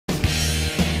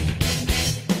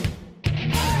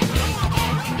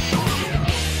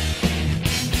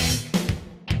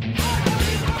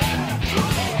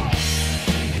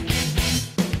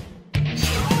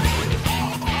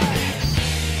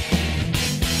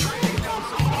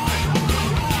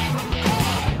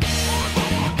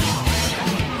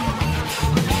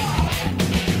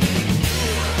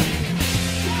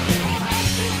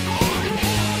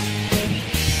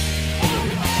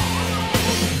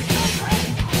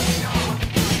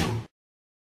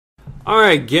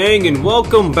Alright gang, and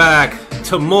welcome back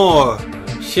to more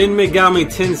Shin Megami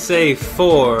Tensei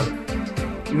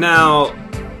IV. Now,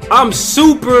 I'm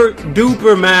super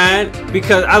duper mad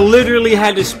because I literally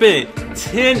had to spend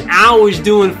 10 hours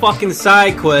doing fucking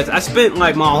side quests. I spent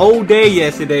like my whole day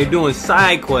yesterday doing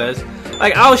side quests.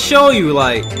 Like, I'll show you,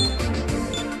 like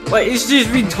it's just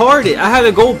retarded. I had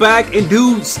to go back and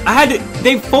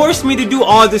they forced me to do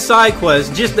all the side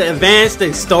quests just to advance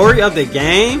the story of the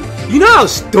game. You know how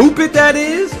stupid that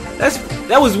is?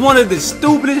 That was one of the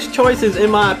stupidest choices in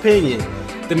my opinion.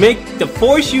 To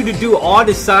force you to do all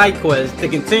the side quests to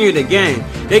continue the game.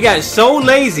 They got so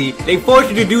lazy, they forced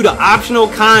you to do the optional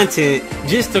content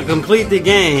just to complete the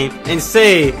game and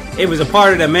say it was a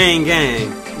part of the main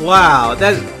game. Wow,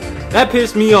 that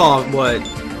pissed me off, but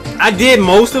I did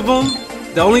most of them.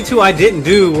 The only two I didn't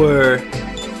do were,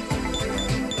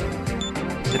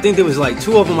 I think there was like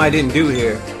 2 of them I didn't do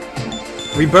here.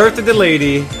 Rebirth of the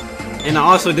Lady, and I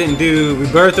also didn't do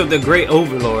Rebirth of the Great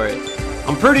Overlord.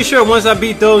 I'm pretty sure once I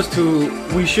beat those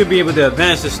 2, we should be able to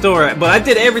advance the story. But I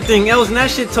did everything else, and that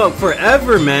shit took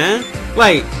forever, man.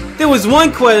 Like, there was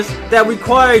one quest that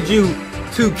required you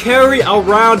to carry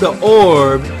around the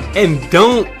orb, and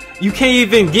you can't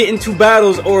even get into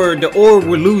battles or the orb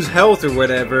would lose health or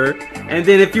whatever. And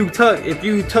then if you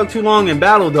took too long in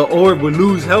battle, the orb would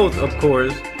lose health, of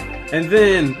course. And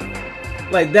then,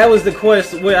 like, that was the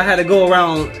quest where I had to go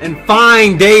around and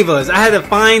find devas. I had to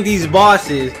find these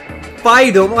bosses,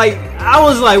 fight them. Like, I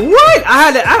was like, what?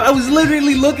 I was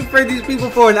literally looking for these people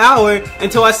for an hour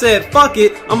until I said, fuck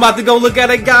it, I'm about to go look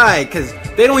at a guide. Cause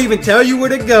they don't even tell you where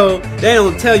to go. They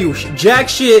don't tell you jack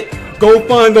shit. Go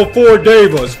find the 4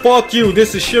 devas. Fuck you.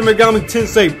 This is Shin Megami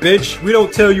Tensei, bitch. We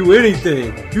don't tell you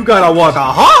anything. You gotta work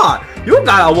hard. You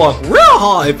gotta work real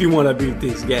hard if you wanna beat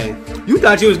this game. You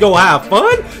thought you was gonna have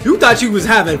fun? You thought you was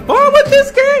having fun with this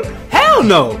game? Hell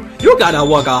no. You gotta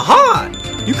work hard.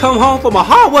 You come home from a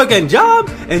hard working job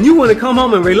and you wanna come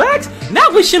home and relax?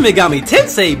 Not with Shin Megami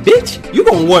Tensei, bitch. You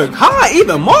gonna work hard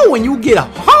even more when you get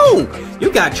home.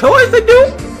 You got chores to do?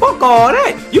 Fuck all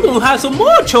that. You gonna have some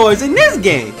more chores in this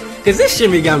game. Cause this Shin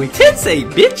Megami Tensei,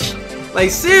 bitch. Like,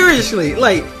 seriously,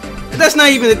 like, that's not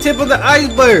even the tip of the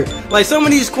iceberg. Like, some of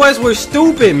these quests were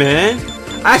stupid, man.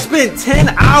 I spent 10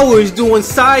 hours doing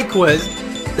side quests.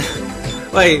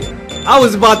 Like, I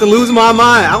was about to lose my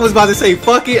mind. I was about to say,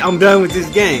 fuck it, I'm done with this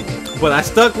game. But I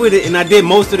stuck with it and I did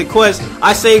most of the quests.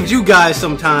 I saved you guys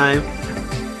some time.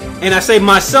 And I saved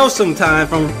myself some time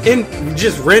from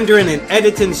just rendering and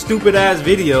editing stupid ass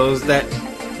videos that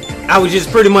I was just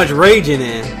pretty much raging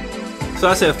in. So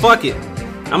I said, fuck it.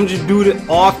 I'm just do it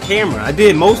off camera. I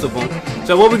did most of them.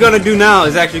 So what we're gonna do now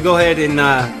is actually go ahead and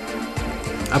I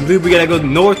believe we gotta go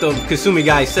north of Kasumi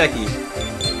Gaiseki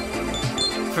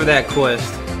for that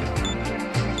quest.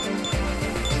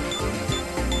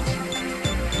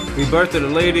 Rebirth of the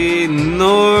Lady,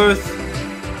 north.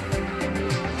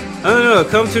 I don't know,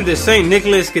 come to the St.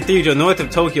 Nicholas Cathedral north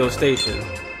of Tokyo Station.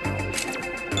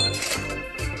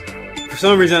 For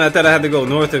some reason I thought I had to go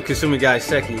north of Kasumi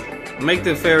Gaiseki. Make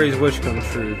the fairy's wish come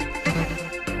true.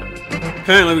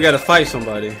 Apparently we gotta fight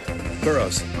somebody.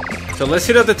 Burroughs. So let's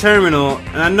hit up the terminal,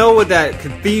 and I know what that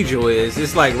cathedral is.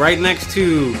 It's like right next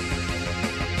to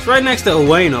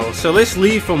Ueno. So let's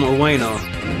leave from Ueno.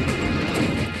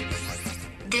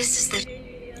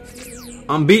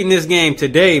 I'm beating this game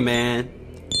today, man.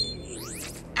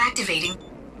 Activating.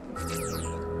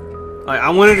 Like,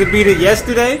 I wanted to beat it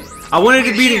yesterday.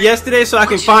 So I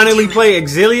can finally play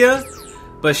Exilia.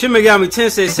 But Shin Megami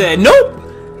Tensei said, nope!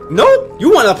 Nope! You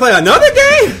want to play another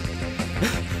game?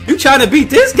 You trying to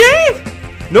beat this game?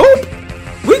 Nope!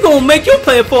 We gonna make you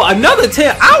play for another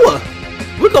 10 hours!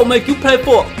 We gonna make you play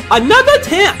for another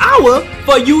 10 hours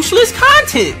for useless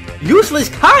content! Useless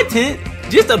content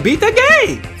just to beat the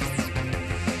game!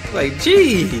 Like,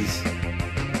 jeez.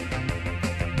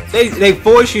 They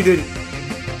force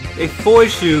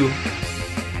you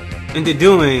into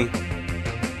doing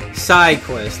side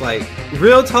quests. Like,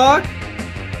 real talk.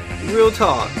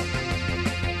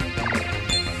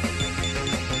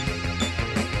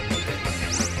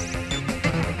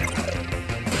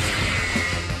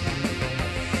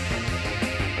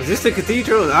 Is this the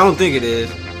cathedral? I don't think it is.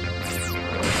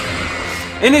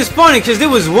 And it's funny because there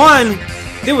was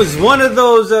one of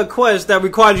those quests that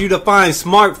required you to find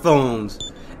smartphones,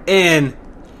 and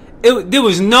there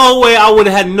was no way I would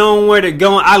have had known where to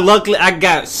go. I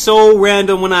got so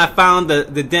random when I found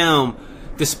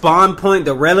the spawn point,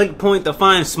 the relic point to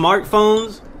find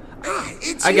smartphones.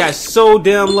 I got so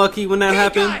damn lucky when that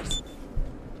happened.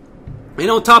 And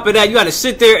on top of that, you had to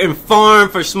sit there and farm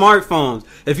for smartphones.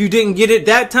 If you didn't get it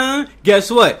that time,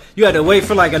 guess what? You had to wait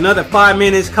for like another 5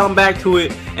 minutes, come back to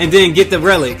it, and then get the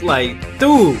relic. Like,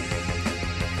 dude.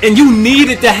 And you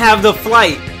needed to have the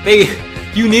flight.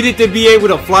 You needed to be able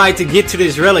to fly to get to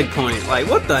this relic point. Like,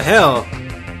 what the hell?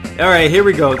 Alright, here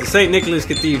we go. The St. Nicholas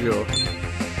Cathedral.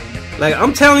 Like,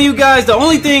 I'm telling you guys, the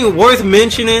only thing worth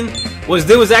mentioning was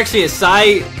there was actually a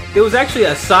side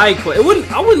quest.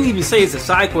 I wouldn't even say it's a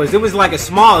side quest. It was like a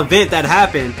small event that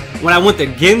happened when I went to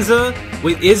Ginza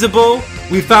with Isabeau.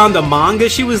 We found the manga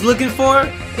she was looking for.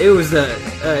 It was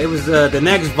the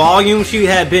next volume she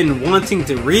had been wanting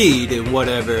to read and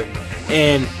whatever.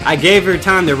 And I gave her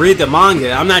time to read the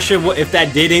manga. I'm not sure if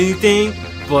that did anything,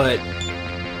 but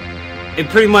it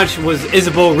pretty much was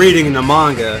Isabeau reading the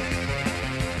manga.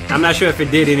 I'm not sure if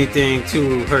it did anything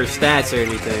to her stats or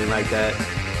anything like that.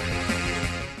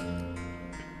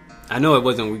 I know it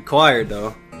wasn't required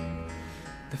though.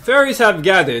 The fairies have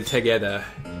gathered together.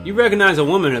 You recognize a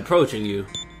woman approaching you.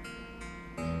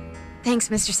 Thanks,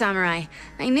 Mr. Samurai.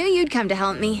 I knew you'd come to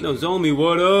help me. Nozomi,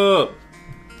 what up?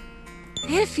 I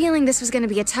had a feeling this was going to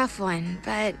be a tough one,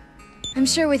 but I'm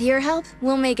sure with your help,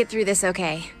 we'll make it through this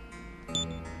okay.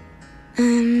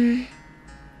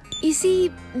 You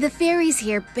see, the fairies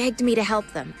here begged me to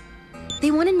help them.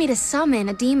 They wanted me to summon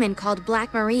a demon called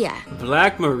Black Maria.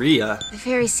 Black Maria? The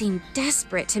fairies seemed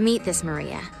desperate to meet this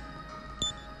Maria.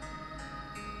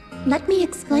 Let me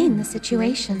explain the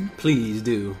situation. Please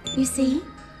do. You see,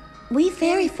 we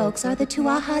fairy folks are the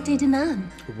Tuaha de Danann.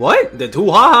 What? The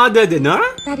Tuaha de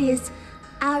Danann? That is,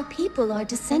 our people are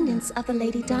descendants of the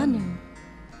Lady Danu.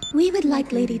 We would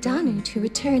like Lady Danu to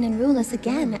return and rule us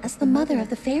again as the mother of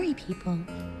the fairy people.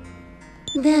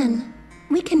 Then,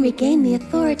 we can regain the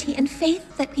authority and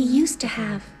faith that we used to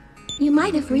have. You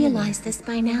might have realized this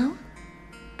by now.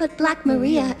 But Black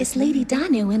Maria is Lady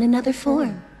Danu in another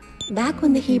form. Back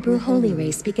when the Hebrew holy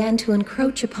race began to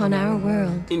encroach upon our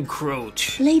world.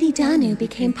 Encroach. Lady Danu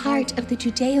became part of the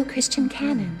Judeo-Christian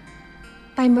canon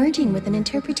by merging with an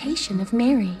interpretation of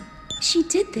Mary. She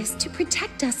did this to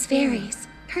protect us fairies,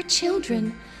 her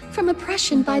children, from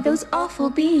oppression by those awful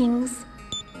beings.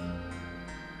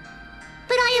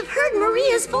 But I have heard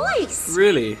Maria's voice.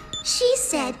 Really? She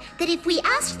said that if we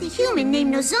ask the human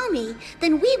named Nozomi,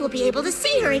 then we will be able to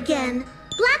see her again.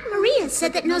 Black Maria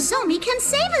said that Nozomi can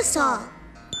save us all.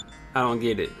 I don't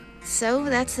get it. So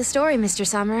that's the story, Mr.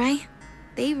 Samurai.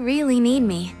 They really need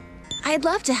me. I'd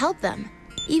love to help them.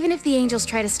 Even if the angels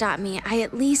try to stop me, I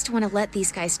at least want to let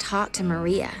these guys talk to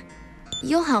Maria.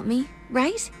 You'll help me,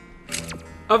 right?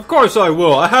 Of course I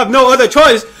will. I have no other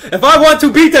choice. If I want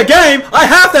to beat the game, I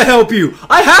have to help you.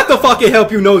 I have to fucking help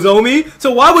you, Nozomi.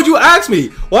 So why would you ask me?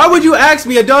 Why would you ask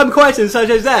me a dumb question such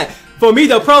as that? For me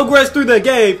to progress through the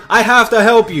game, I have to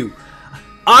help you.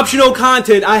 Optional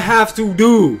content I have to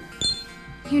do.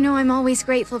 You know I'm always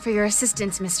grateful for your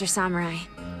assistance, Mr. Samurai.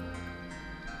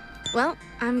 Well,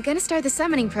 I'm gonna start the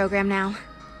summoning program now.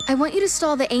 I want you to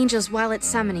stall the angels while it's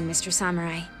summoning, Mr.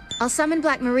 Samurai. I'll summon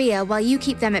Black Maria while you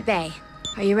keep them at bay.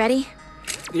 Are you ready?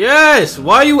 Yes!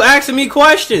 Why are you asking me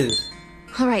questions?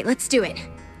 Alright, let's do it.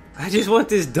 I just want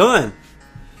this done.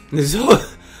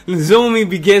 Nozomi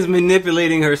begins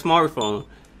manipulating her smartphone.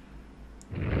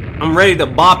 I'm ready to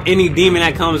bop any demon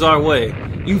that comes our way.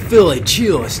 You feel a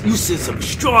chill. You sense some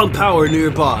strong power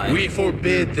nearby. We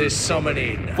forbid this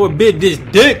summoning. Forbid this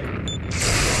dick.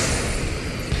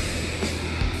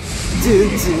 Dun,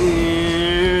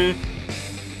 dun.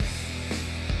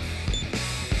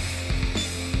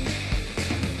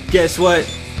 Guess what?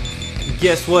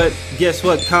 Guess what? Guess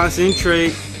what?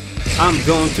 Concentrate. I'm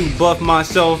going to buff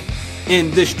myself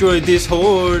and destroy this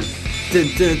horde. Dun,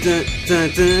 dun, dun, dun,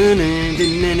 dun, dun,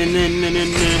 dun, dun, dun,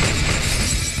 dun, dun.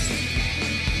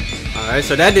 Alright,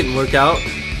 so that didn't work out.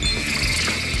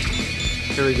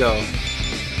 Here we go.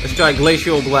 Let's try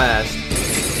Glacial Blast.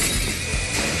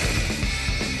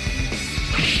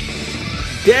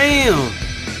 Damn!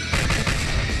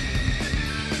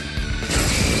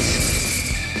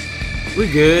 We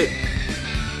good.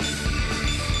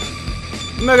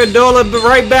 Megadola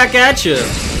right back at you.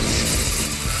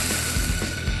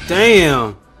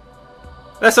 Damn.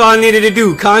 That's all I needed to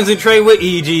do. Concentrate with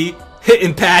EG.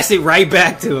 And pass it right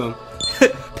back to him.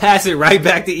 Pass it right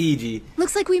back to EG.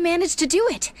 Looks like we managed to do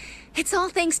it. It's all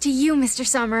thanks to you, Mr.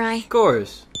 Samurai. Of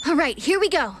course. Alright, here we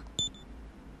go.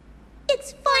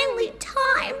 It's finally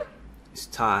time. It's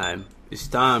time. It's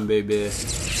time, baby.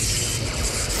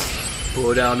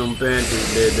 Pull down them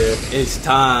panties, baby. It's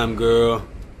time, girl.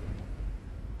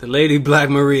 The Lady Black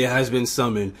Maria has been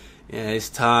summoned. Yeah, it's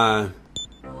time.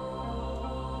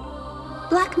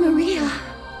 Black Maria.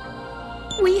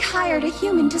 We hired a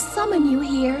human to summon you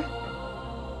here.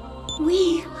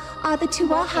 We are the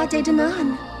Tuaha de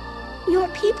Danann, your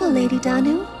people, Lady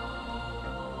Danu.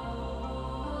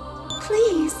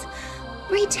 Please,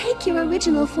 retake your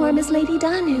original form as Lady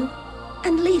Danu,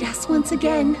 and lead us once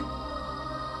again.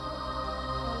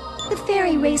 The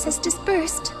fairy race has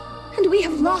dispersed, and we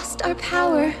have lost our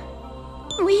power.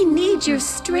 We need your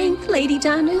strength, Lady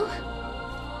Danu.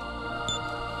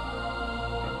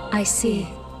 I see.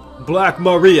 Black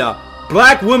Maria.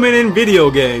 Black women in video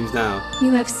games now.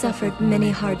 You have suffered many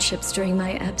hardships during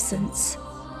my absence.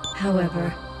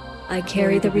 However, I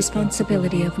carry the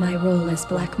responsibility of my role as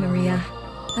Black Maria.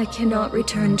 I cannot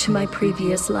return to my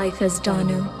previous life as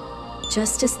Danu.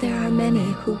 Just as there are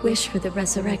many who wish for the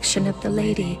resurrection of the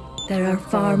Lady, there are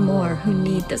far more who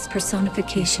need this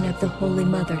personification of the Holy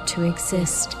Mother to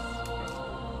exist.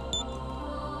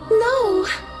 No!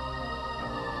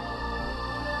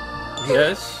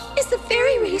 Yes? Is the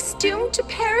fairy race doomed to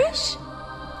perish?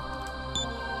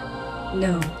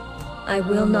 No, I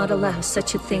will not allow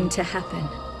such a thing to happen.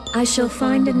 I shall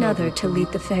find another to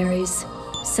lead the fairies.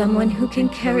 Someone who can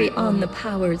carry on the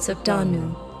powers of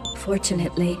Danu.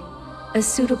 Fortunately, a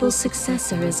suitable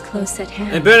successor is close at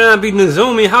hand. It better not be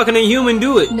Nozomi. How can a human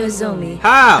do it? Nozomi,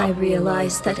 How? I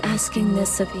realize that asking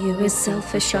this of you is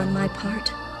selfish on my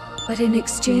part. But in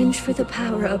exchange for the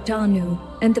power of Danu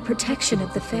and the protection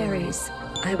of the fairies,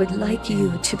 I would like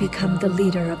you to become the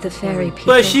leader of the fairy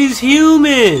people. But she's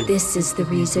human! This is the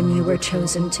reason you were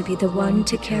chosen to be the one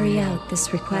to carry out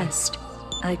this request.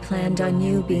 I planned on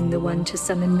you being the one to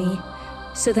summon me,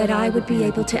 so that I would be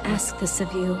able to ask this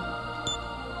of you.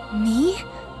 Me?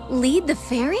 Lead the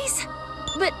fairies?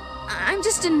 But I'm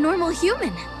just a normal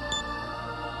human.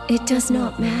 It does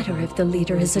not matter if the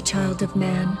leader is a child of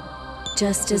man,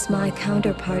 just as my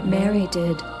counterpart Mary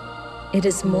did. It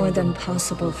is more than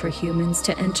possible for humans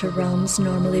to enter realms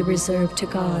normally reserved to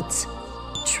gods.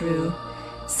 True,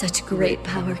 such great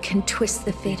power can twist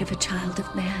the fate of a child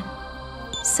of man.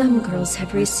 Some girls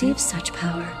have received such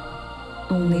power,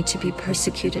 only to be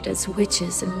persecuted as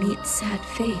witches and meet sad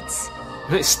fates.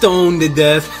 Stoned to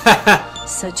death.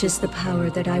 Such is the power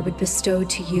that I would bestow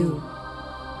to you.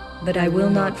 But I will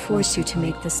not force you to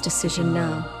make this decision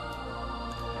now.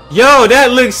 Yo,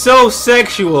 that looks so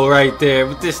sexual right there.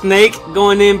 With the snake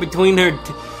going in between her...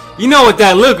 You know what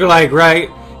that look like, right?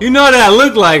 You know what that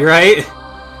look like, right?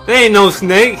 That ain't no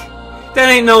snake. That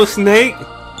ain't no snake.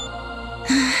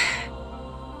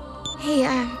 Hey,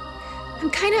 I'm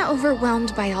kinda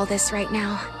overwhelmed by all this right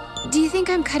now. Do you think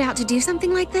I'm cut out to do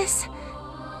something like this?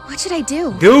 What should I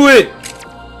do? Do it!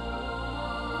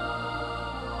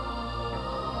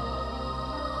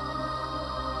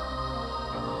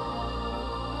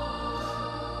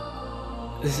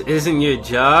 This isn't your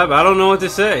job. I don't know what to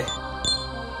say.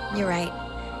 You're right.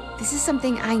 This is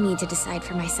something I need to decide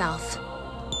for myself.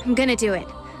 I'm gonna do it.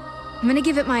 I'm gonna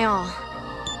give it my all.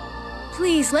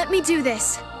 Please, let me do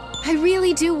this. I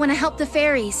really do want to help the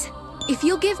fairies. If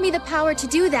you'll give me the power to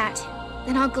do that,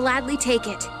 then I'll gladly take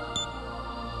it.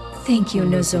 Thank you,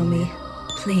 Nozomi.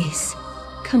 Please,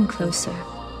 come closer.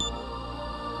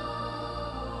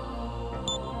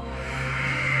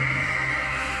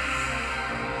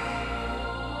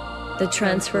 The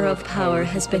transfer of power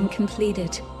has been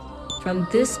completed. From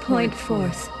this point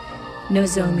forth,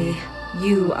 Nozomi,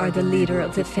 you are the leader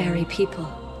of the fairy people.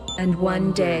 And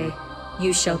one day,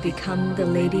 you shall become the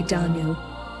Lady Danu,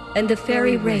 and the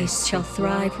fairy race shall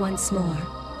thrive once more.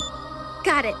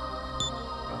 Got it.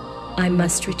 I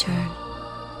must return.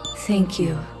 Thank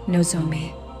you,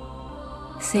 Nozomi.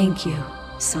 Thank you,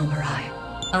 Samurai.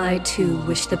 I too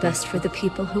wish the best for the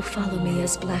people who follow me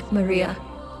as Black Maria.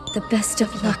 The best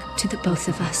of luck to the both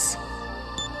of us.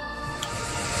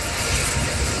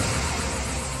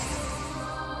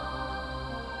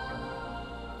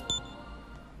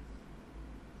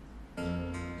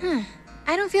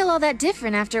 I don't feel all that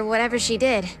different after whatever she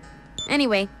did.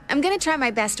 Anyway, I'm gonna try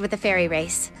my best with the fairy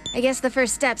race. I guess the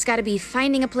first step's gotta be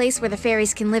finding a place where the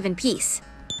fairies can live in peace.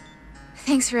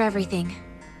 Thanks for everything.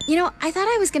 You know, I thought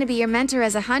I was gonna be your mentor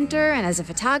as a hunter and as a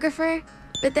photographer,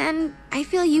 but then I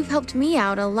feel you've helped me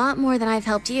out a lot more than I've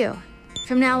helped you.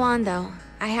 From now on, though,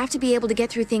 I have to be able to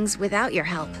get through things without your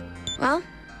help. Well,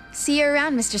 see you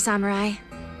around, Mr. Samurai.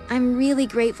 I'm really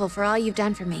grateful for all you've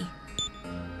done for me.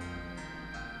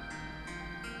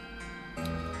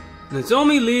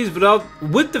 Nozomi leaves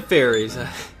with the fairies.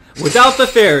 Without the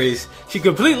fairies. She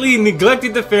completely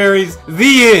neglected the fairies.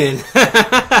 The end.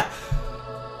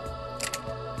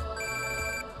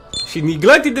 She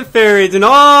neglected the fairies and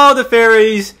all the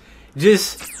fairies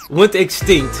just went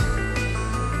extinct.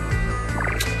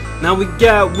 Now we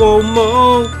got one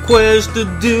more quest to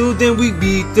do, then we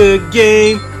beat the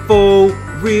game for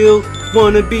real.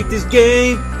 Wanna beat this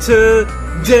game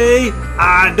today.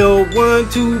 I don't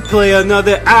want to play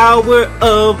another hour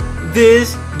of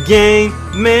this game,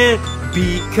 man,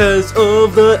 because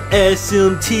of the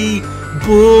SMT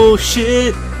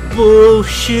bullshit.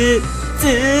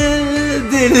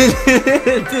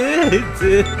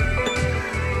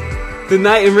 The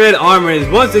knight in red armor is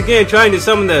once again trying to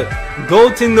summon the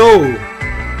Golden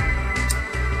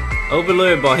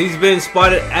Overlord Ball. He's been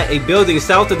spotted at a building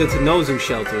south of the Tenozu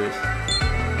shelters.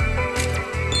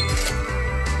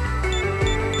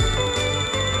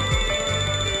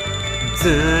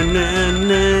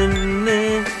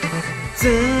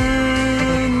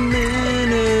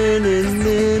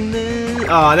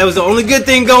 Oh, that was the only good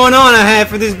thing going on I had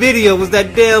for this video was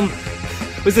that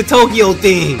was the Tokyo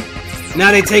theme.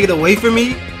 Now they take it away from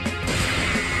me?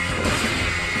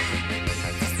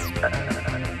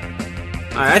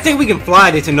 Alright, I think we can fly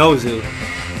to Tenozu.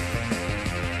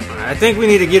 Alright, I think we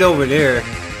need to get over there.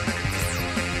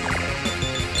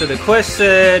 So the quest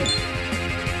said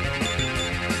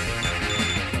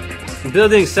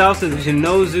building south of the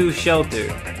Tenozu shelter.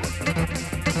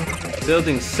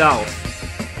 Building south.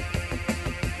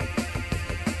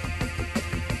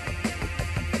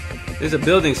 There's a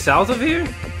building south of here?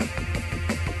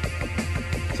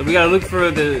 So we gotta look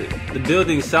for the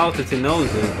building south of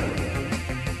Tenozu.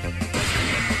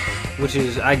 Which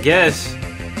is, I guess,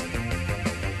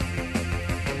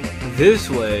 this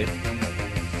way.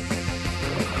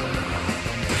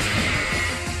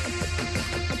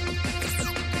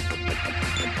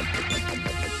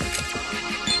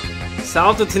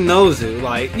 South of Tenozu,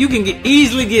 like, you can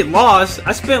easily get lost.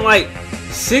 I spent like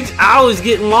 6 hours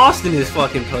getting lost in this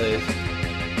fucking place.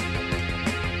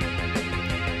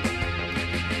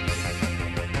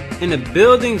 In the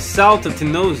building south of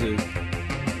Tenozu.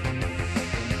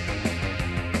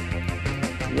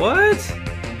 What?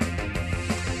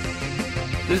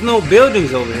 There's no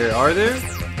buildings over here, are there?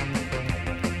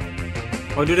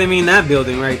 Or do they mean that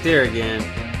building right there again?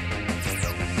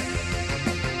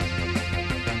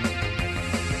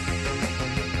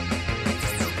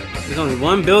 There's only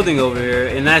one building over here,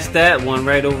 and that's that one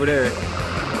right over there.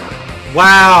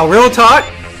 Wow, real talk?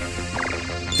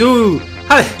 Dude,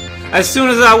 as soon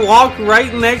as I walk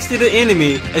right next to the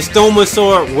enemy, a Stoma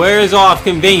sword wears off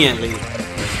conveniently.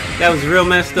 That was real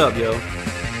messed up, yo.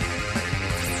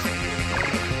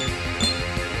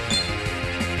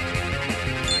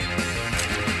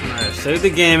 Alright, save the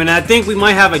game, and I think we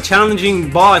might have a challenging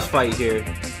boss fight here.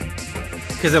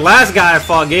 Because the last guy I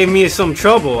fought gave me some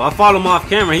trouble. I fought him off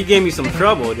camera. He gave me some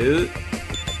trouble, dude.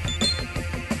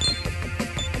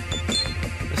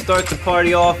 Let's start the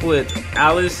party off with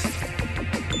Alice.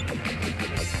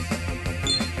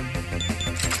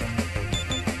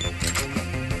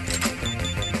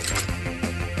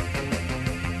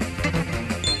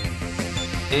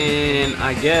 And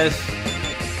I guess...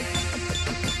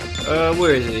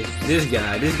 where is he? This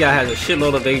guy. This guy has a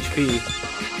shitload of HP.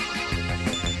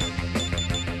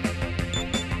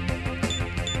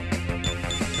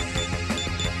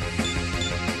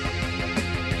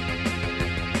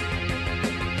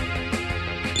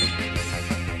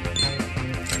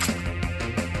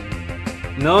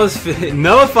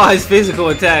 Nullifies physical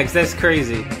attacks. That's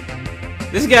crazy.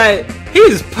 This guy, he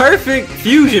is perfect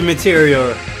fusion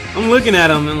material. I'm looking at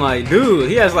him and like, dude,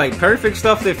 he has like perfect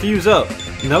stuff that fuse up.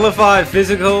 Nullify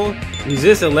physical,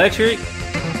 resist electric.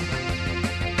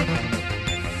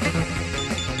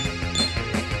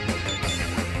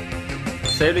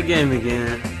 Save the game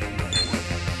again.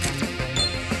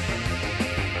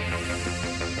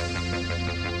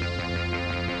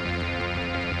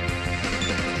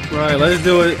 Right, let's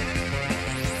do it.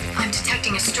 I'm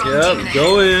detecting a strong demon.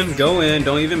 Yep, go in,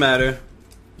 don't even matter.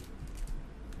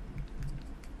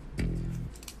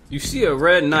 You see a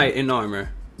red knight in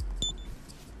armor.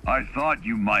 I thought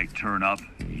you might turn up,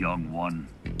 young one.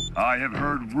 I have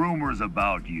heard rumors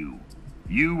about you.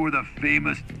 You were the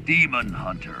famous demon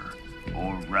hunter,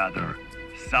 or rather,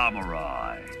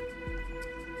 samurai.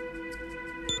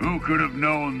 Who could have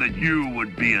known that you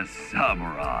would be a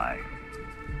samurai?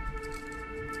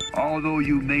 Although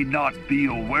you may not be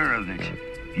aware of it,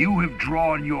 you have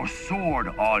drawn your sword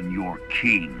on your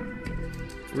king.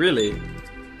 Really?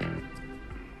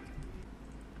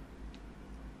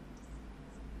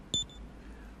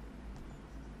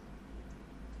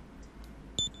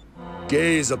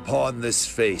 Gaze upon this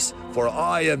face, for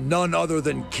I am none other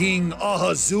than King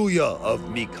Ahazuya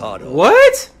of Mikado.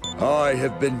 What? I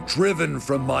have been driven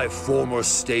from my former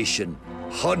station,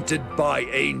 hunted by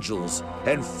angels,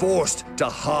 and forced to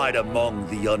hide among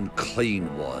the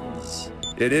unclean ones.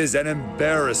 It is an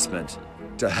embarrassment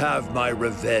to have my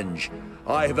revenge.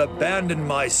 I have abandoned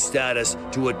my status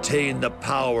to attain the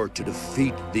power to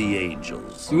defeat the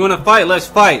angels. You wanna fight? Let's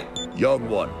fight. Young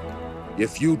one,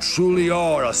 if you truly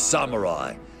are a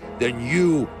samurai, then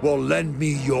you will lend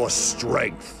me your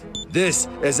strength. This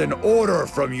is an order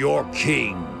from your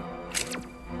king.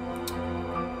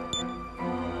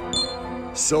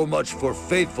 So much for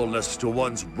faithfulness to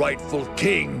one's rightful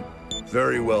king.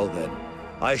 Very well then.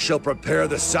 I shall prepare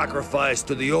the sacrifice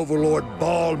to the Overlord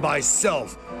Baal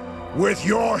myself, with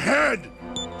your head!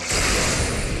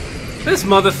 This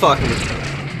motherfucker.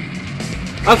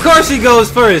 Of course he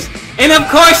goes first, and of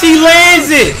course he lands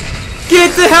it!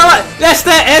 Get the hell out! That's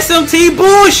that SMT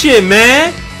bullshit,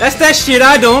 man! That's that shit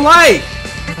I don't like!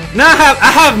 Now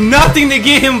I have nothing to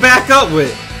get him back up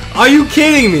with. Are you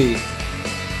kidding me?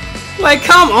 Like,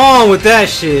 come on with that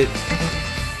shit.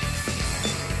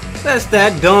 That's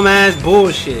that dumbass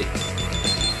bullshit.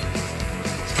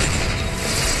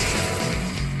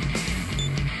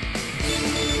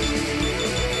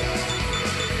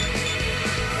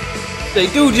 They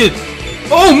do just...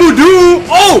 Oh, Mudu!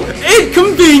 Oh, it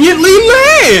conveniently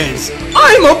lands!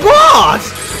 I'm a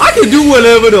boss! I can do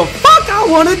whatever the fuck I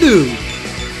want to do!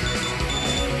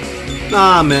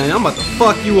 Nah, man, I'm about to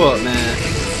fuck you up, man.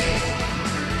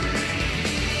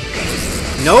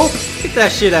 Nope. Get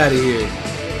that shit out of here.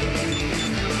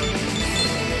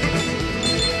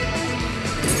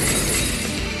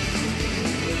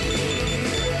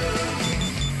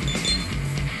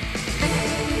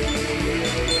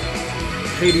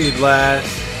 Hades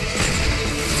Blast.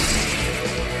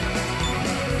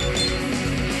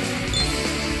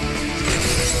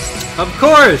 Of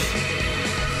course!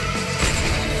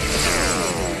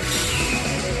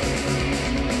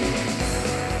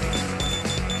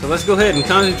 So let's go ahead and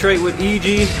concentrate with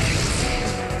EG.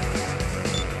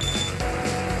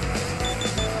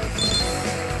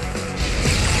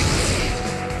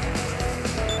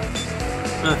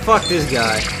 Fuck this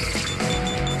guy.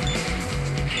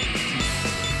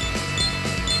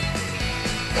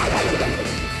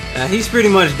 He's pretty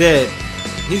much dead.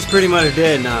 He's pretty much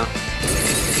dead now.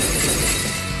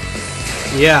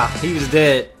 Yeah, he was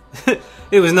dead.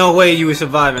 There was no way you were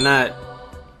surviving that.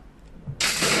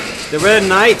 The Red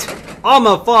Knight,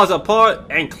 armor falls apart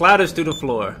and clatters to the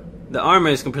floor. The armor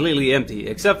is completely empty,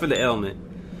 except for the helmet.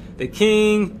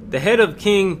 The head of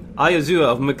King Ayazuya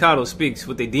of Mikado speaks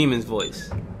with a demon's voice.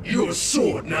 Your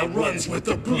sword now runs with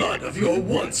the blood of your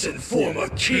once and former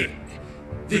king.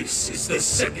 This is the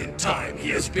second time he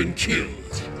has been killed.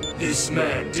 This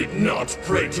man did not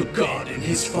pray to God in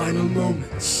his final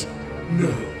moments.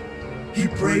 No, he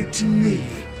prayed to me,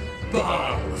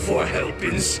 Baal, for help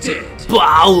instead.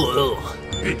 Baal!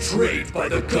 Betrayed by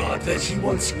the god that he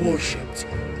once worshipped,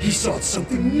 he sought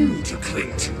something new to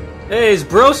cling to. Hey, it's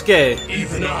Broske!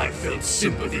 Even I felt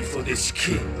sympathy for this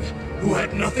king, who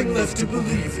had nothing left to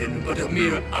believe in but a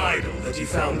mere idol that he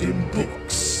found in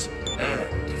books.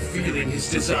 And, feeling his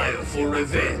desire for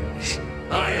revenge,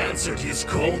 I answered his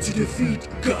call to defeat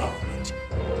God.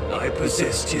 I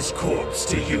possessed his corpse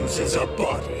to use as a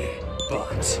body,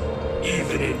 but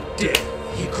even in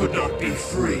death, he could not be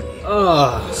free.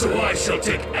 So I shall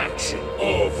take action,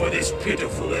 all for this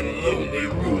pitiful and lonely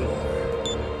ruler.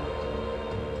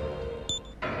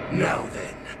 Now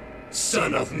then,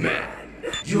 son of man,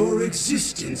 your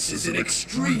existence is in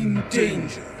extreme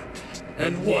danger,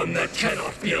 and one that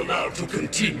cannot be allowed to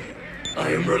continue.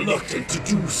 I am reluctant to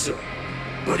do so,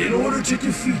 but in order to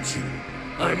defeat you,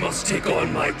 I must take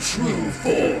on my true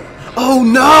form. Oh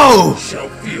no! You shall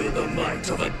feel the might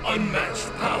of an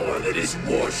unmatched power that is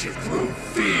worshipped through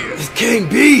fear. This can't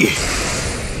be!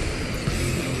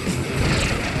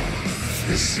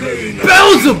 The slaying of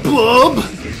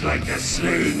Beelzebub! is like the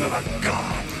slaying of a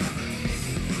god.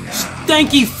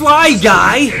 Stanky fly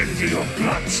guy! Into your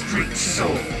blood-streaked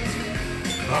soul.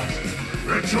 But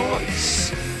rejoice,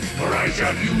 for I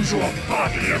shall use your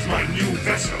body as my new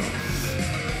vessel.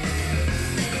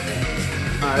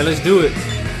 Alright, let's do it.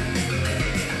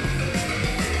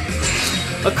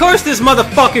 Of course this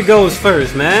motherfucker goes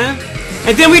first, man.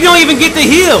 And then we don't even get the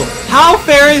heal. How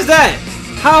fair is that?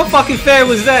 How fucking fair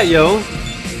was that, yo?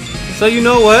 So you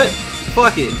know what?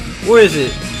 Fuck it. Where is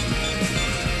it?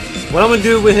 What I'm gonna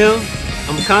do with him,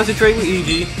 I'm gonna concentrate with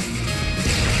EG.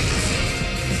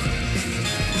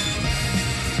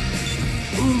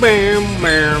 Bam,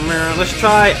 bam, bam. Let's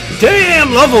try.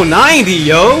 Damn, level 90,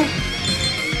 yo.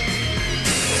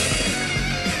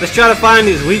 Let's try to find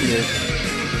his weakness.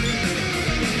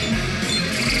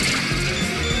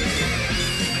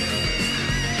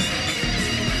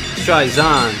 Let's try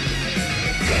Zahn.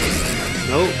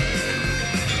 Nope.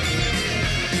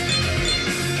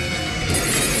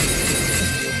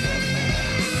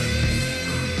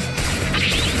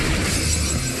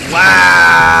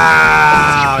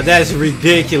 Wow, that's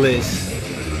ridiculous.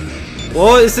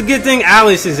 Well, it's a good thing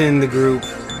Alice is in the group.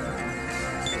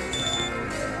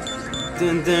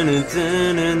 Dun, dun, dun,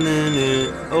 dun, dun, dun,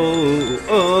 dun. Oh.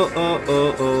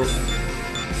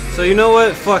 So you know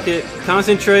what? Fuck it.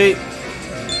 Concentrate.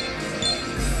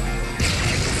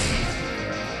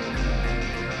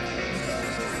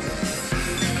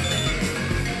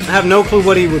 I have no clue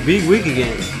what he would be weak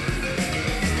against.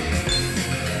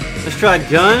 Let's try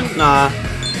gun? Nah.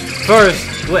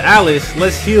 First, with Alice,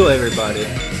 let's heal everybody.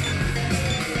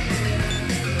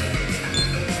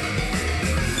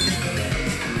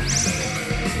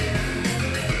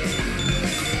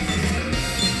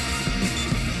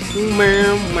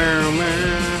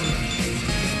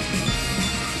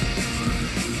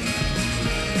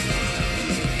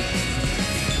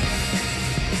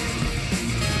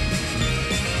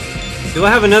 Do I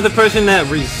have another person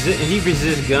that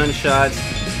resists gunshots?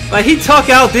 Like, he took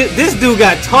out this dude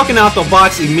got taken out the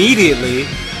box immediately,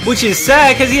 which is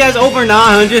sad because he has over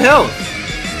 900 health.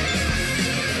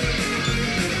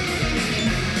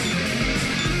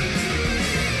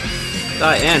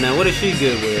 Diana, what is she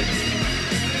good with?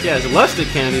 She has Luster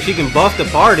Cannon. She can buff the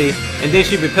party, and then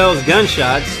she repels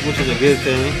gunshots, which is a good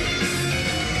thing.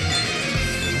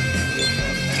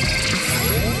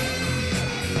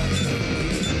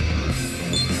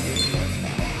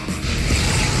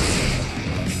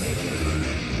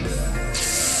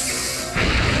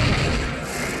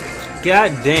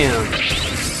 God damn.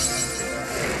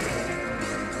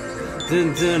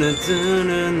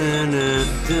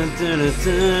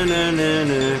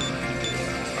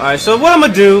 Alright, so what I'm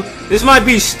gonna do, this might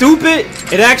be stupid,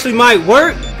 it actually might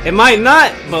work, it might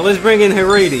not, but let's bring in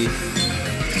Haredi.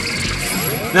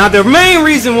 Now the main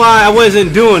reason why I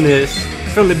wasn't doing this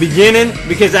from the beginning,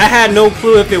 because I had no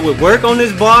clue if it would work on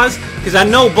this boss, because I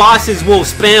know bosses will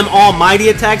spam almighty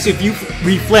attacks if you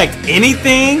reflect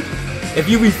anything. If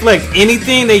you reflect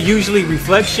anything, they usually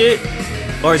reflect shit,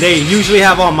 or they usually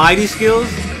have almighty skills.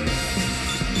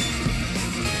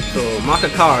 So,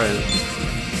 Makakaran.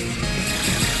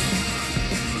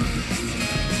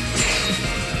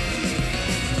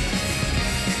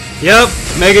 Yep,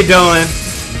 Megadolin.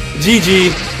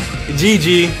 GG.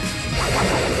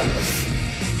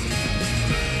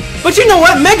 But you know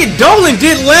what? Megadolin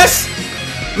did less.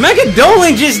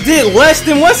 Megadolin just did less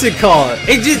than what's it called?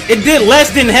 It did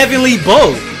less than Heavenly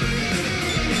Bow.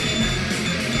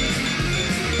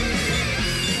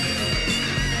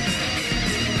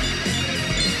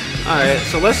 Alright,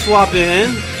 so let's swap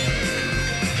in.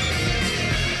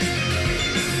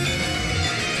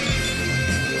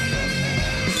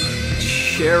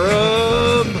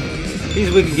 Cherub.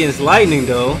 He's weak against lightning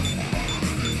though.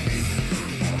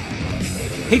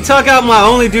 He took out my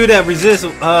only dude that resists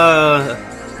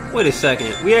wait a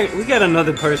second. We got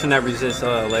another person that resists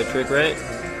electric, right?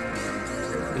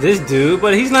 This dude,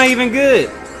 but he's not even good.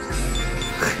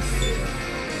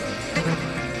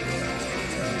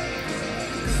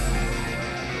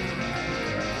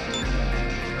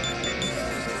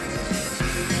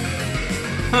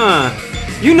 Huh.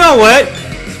 You know what?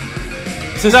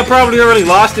 Since I probably already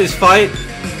lost this fight,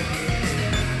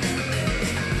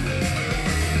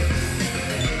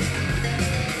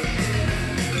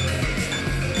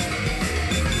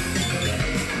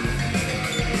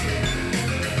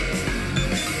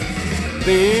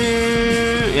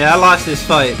 yeah, I lost this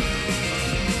fight.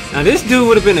 Now this dude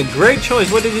would have been a great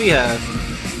choice. What did he have?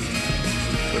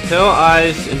 Repel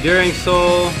Ice, Enduring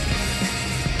Soul.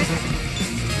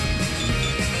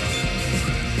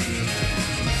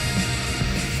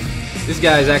 This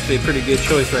guy is actually a pretty good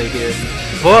choice right here.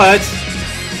 But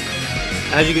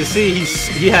as you can see,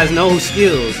 he has no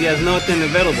skills. He has nothing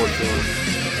available to him.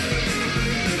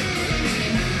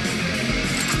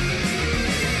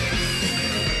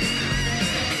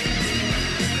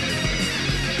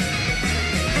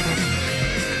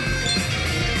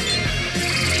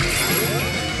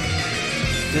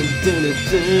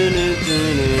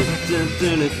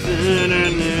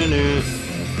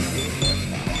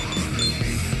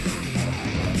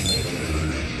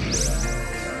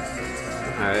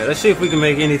 Alright, let's see if we can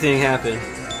make anything happen.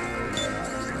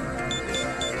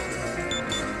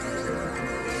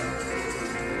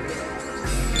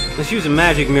 Let's use a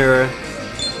magic mirror.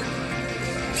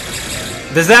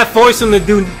 Does that force him to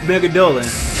do Megadolin?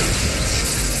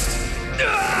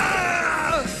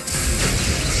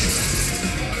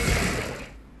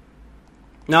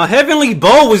 Now, Heavenly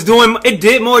Bow was doing, it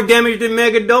did more damage than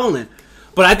Megadolin.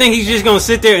 But I think he's just gonna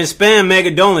sit there and spam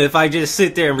Megadona if I just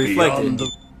sit there and reflect it.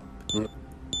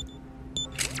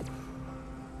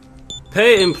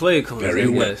 Pay and play coins, Very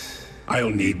well. yes. I'll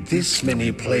need this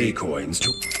many play coins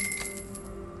to...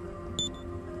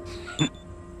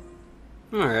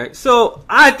 Alright, so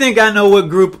I think I know what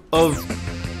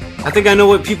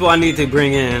people I need to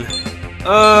bring in.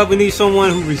 We need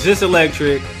someone who resists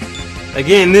electric.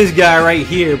 Again, this guy right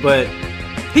here, but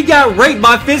he got raped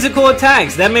by physical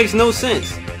attacks. That makes no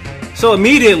sense. So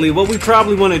immediately, what we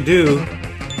probably want to do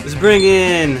is bring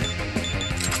in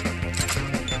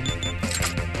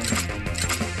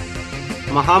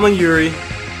Mahama Yuri.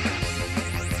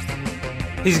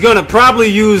 He's gonna probably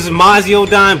use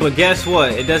Mazio-dan, but guess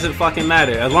what? It doesn't fucking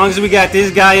matter. As long as we got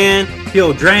this guy in,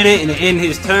 he'll drain it and end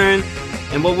his turn.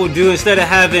 And what we'll do, instead of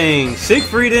having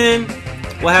Siegfried in,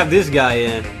 we'll have this guy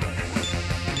in.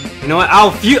 You know what?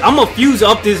 I'm gonna fuse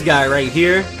up this guy right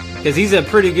here, because he's a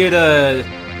pretty good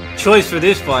choice for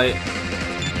this fight.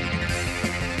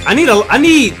 I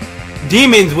need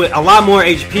demons with a lot more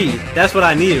HP. That's what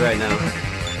I need right now.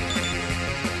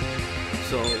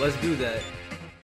 So let's do that.